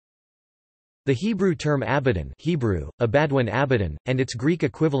The Hebrew term Abaddon Hebrew, Abaddon, and its Greek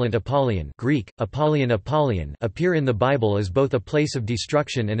equivalent Apollyon Greek, Apollyon appear in the Bible as both a place of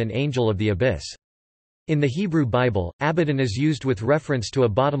destruction and an angel of the abyss. In the Hebrew Bible, Abaddon is used with reference to a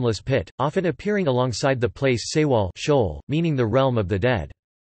bottomless pit, often appearing alongside the place Sheol, meaning the realm of the dead.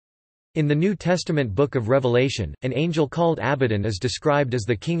 In the New Testament book of Revelation, an angel called Abaddon is described as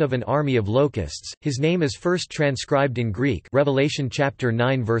the king of an army of locusts. His name is first transcribed in Greek, Revelation chapter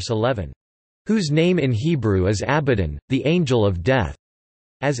 9 verse 11. Whose name in Hebrew is Abaddon, the angel of death,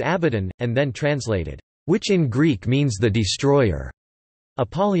 as Abaddon, and then translated, which in Greek means the destroyer.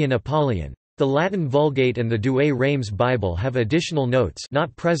 Apollyon. The Latin Vulgate and the Douay Rheims Bible have additional notes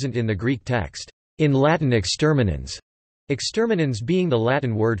not present in the Greek text. In Latin exterminans, exterminans being the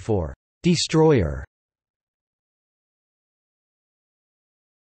Latin word for destroyer.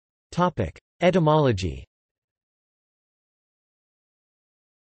 Etymology.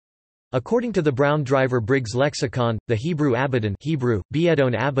 According to the Brown-Driver-Briggs lexicon, the Hebrew Abaddon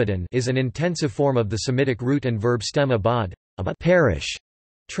Abaddon is an intensive form of the Semitic root and verb stem abad, perish,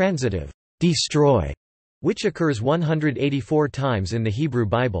 transitive, destroy, which occurs 184 times in the Hebrew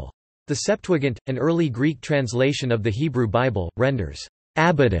Bible. The Septuagint, an early Greek translation of the Hebrew Bible, renders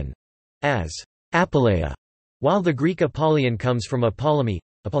Abaddon as apaleia, while the Greek Apollyon comes from apollemy,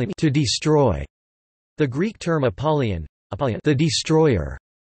 to destroy. The Greek term Apollyon, the destroyer,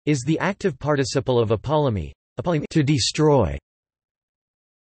 is the active participle of apollemy, to destroy.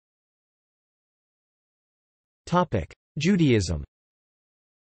 Judaism.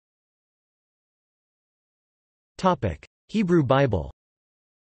 Hebrew Bible.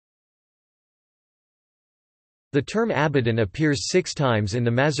 The term Abaddon appears 6 times in the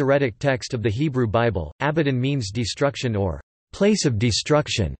Masoretic text of the Hebrew Bible. Abaddon means destruction or place of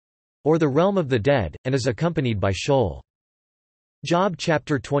destruction, or the realm of the dead, and is accompanied by Sheol. Job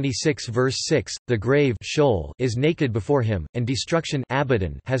chapter 26 verse 6, the grave Sheol is naked before him, and destruction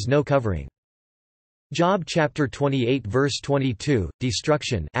Abaddon has no covering. Job chapter 28 verse 22,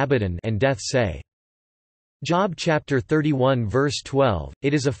 destruction Abaddon and death say. Job chapter 31 verse 12,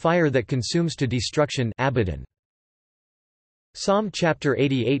 it is a fire that consumes to destruction Abaddon. Psalm chapter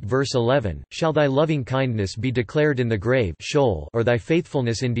 88 verse 11, shall thy loving kindness be declared in the grave Sheol, or thy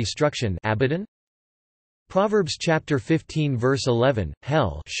faithfulness in destruction Abaddon? Proverbs chapter 15 verse 11,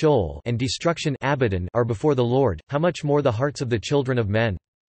 hell Sheol and destruction Abaddon are before the Lord, how much more the hearts of the children of men.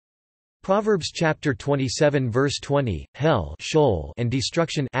 Proverbs chapter 27 verse 20, hell Sheol and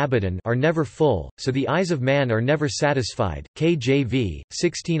destruction Abaddon are never full, so the eyes of man are never satisfied. KJV,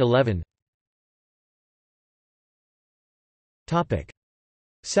 1611.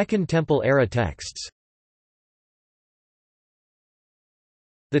 Second Temple era texts.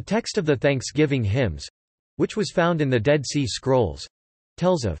 The text of the Thanksgiving hymns, which was found in the Dead Sea Scrolls,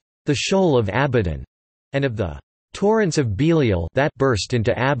 tells of the Sheol of Abaddon and of the torrents of Belial that burst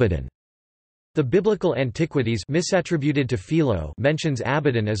into Abaddon. The Biblical Antiquities misattributed to Philo mentions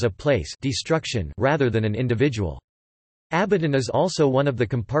Abaddon as a place destruction rather than an individual. Abaddon is also one of the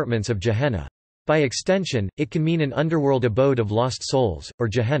compartments of Gehenna. By extension, it can mean an underworld abode of lost souls, or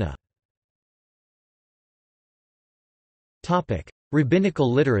Gehenna.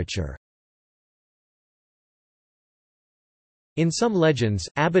 Rabbinical literature. In some legends,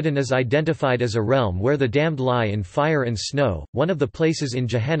 Abaddon is identified as a realm where the damned lie in fire and snow, one of the places in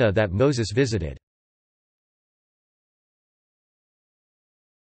Gehenna that Moses visited.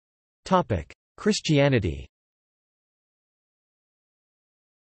 Christianity.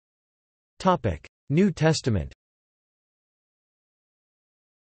 New Testament.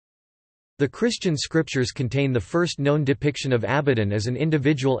 The Christian scriptures contain the first known depiction of Abaddon as an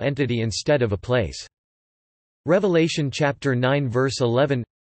individual entity instead of a place. Revelation chapter 9 verse 11,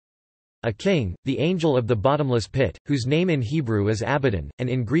 a king, the angel of the bottomless pit, whose name in Hebrew is Abaddon, and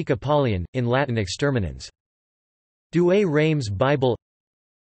in Greek Apollyon, in Latin exterminans. Douay Rheims Bible.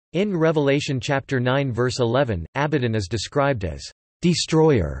 In Revelation chapter 9 verse 11, Abaddon is described as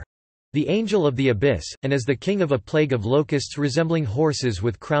destroyer, the angel of the abyss, and as the king of a plague of locusts resembling horses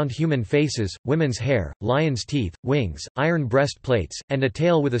with crowned human faces, women's hair, lion's teeth, wings, iron breastplates, and a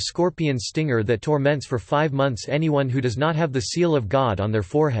tail with a scorpion's stinger that torments for 5 months anyone who does not have the seal of God on their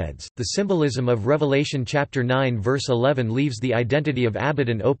foreheads. The symbolism of Revelation chapter 9 verse 11 leaves the identity of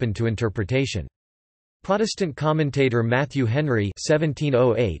Abaddon open to interpretation. Protestant commentator Matthew Henry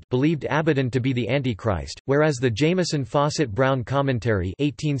 (1708) believed Abaddon to be the Antichrist, whereas the Jameson Fawcett Brown Commentary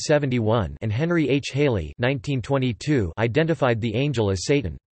 (1871) and Henry H. Haley (1922) identified the angel as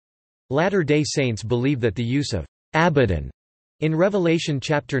Satan. Latter-day Saints believe that the use of Abaddon in Revelation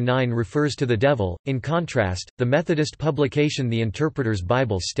chapter 9 refers to the devil. In contrast, the Methodist publication The Interpreter's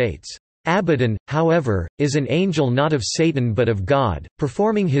Bible states, Abaddon, however, is an angel not of Satan but of God,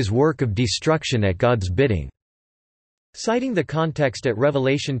 performing his work of destruction at God's bidding." Citing the context at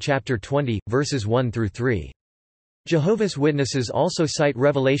Revelation chapter 20, verses 1–3. Jehovah's Witnesses also cite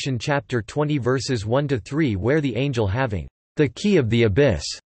Revelation chapter 20 verses 1–3 where the angel having the key of the abyss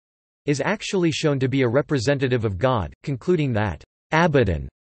is actually shown to be a representative of God, concluding that Abaddon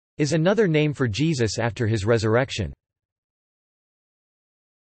is another name for Jesus after his resurrection.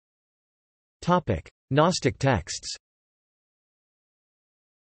 Gnostic texts.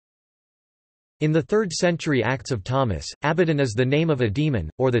 In the 3rd century Acts of Thomas, Abaddon is the name of a demon,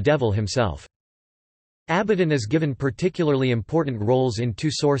 or the devil himself. Abaddon is given particularly important roles in 2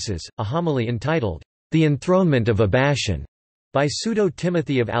 sources, a homily entitled, "The Enthronement of Abaddon", by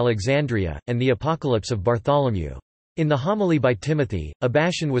Pseudo-Timothy of Alexandria, and the Apocalypse of Bartholomew. In the homily by Timothy,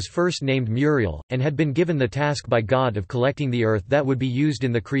 Abaddon was first named Muriel, and had been given the task by God of collecting the earth that would be used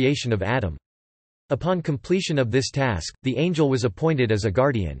in the creation of Adam. Upon completion of this task, the angel was appointed as a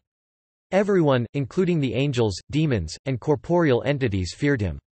guardian. Everyone, including the angels, demons, and corporeal entities feared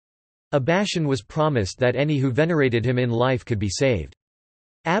him. Abaddon was promised that any who venerated him in life could be saved.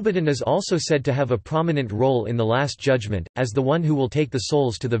 Abaddon is also said to have a prominent role in the Last Judgment, as the one who will take the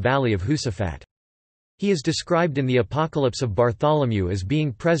souls to the Valley of Husafat. He is described in the Apocalypse of Bartholomew as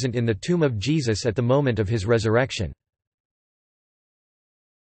being present in the tomb of Jesus at the moment of his resurrection.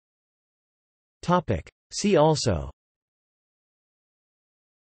 See also: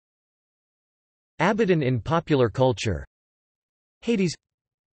 Abaddon in popular culture, Hades.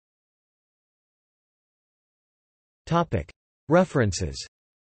 References.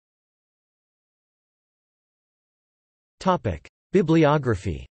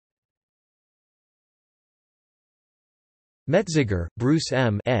 Bibliography. Metziger, Bruce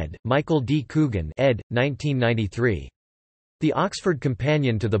M. ed., Michael D. Coogan ed., 1993. The Oxford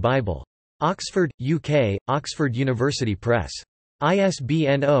Companion to the Bible. Oxford, UK, Oxford University Press.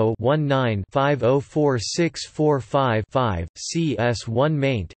 ISBN 0-19-504645-5, CS1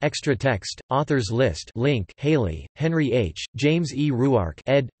 maint, extra text, authors list link Haley, Henry H., James E. Ruark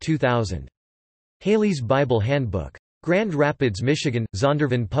ed., 2000. Haley's Bible Handbook. Grand Rapids, Michigan,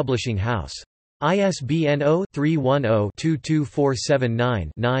 Zondervan Publishing House. ISBN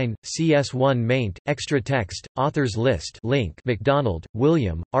 0-310-22479-9, CS1 maint, extra text, authors list link MacDonald,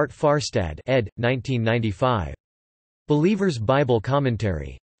 William, Art Farstad ed., 1995. Believer's Bible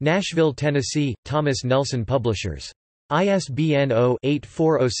Commentary. Nashville, Tennessee, Thomas Nelson Publishers. ISBN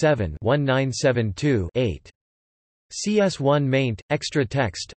 0-8407-1972-8. CS1 maint, extra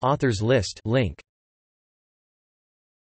text, authors list link.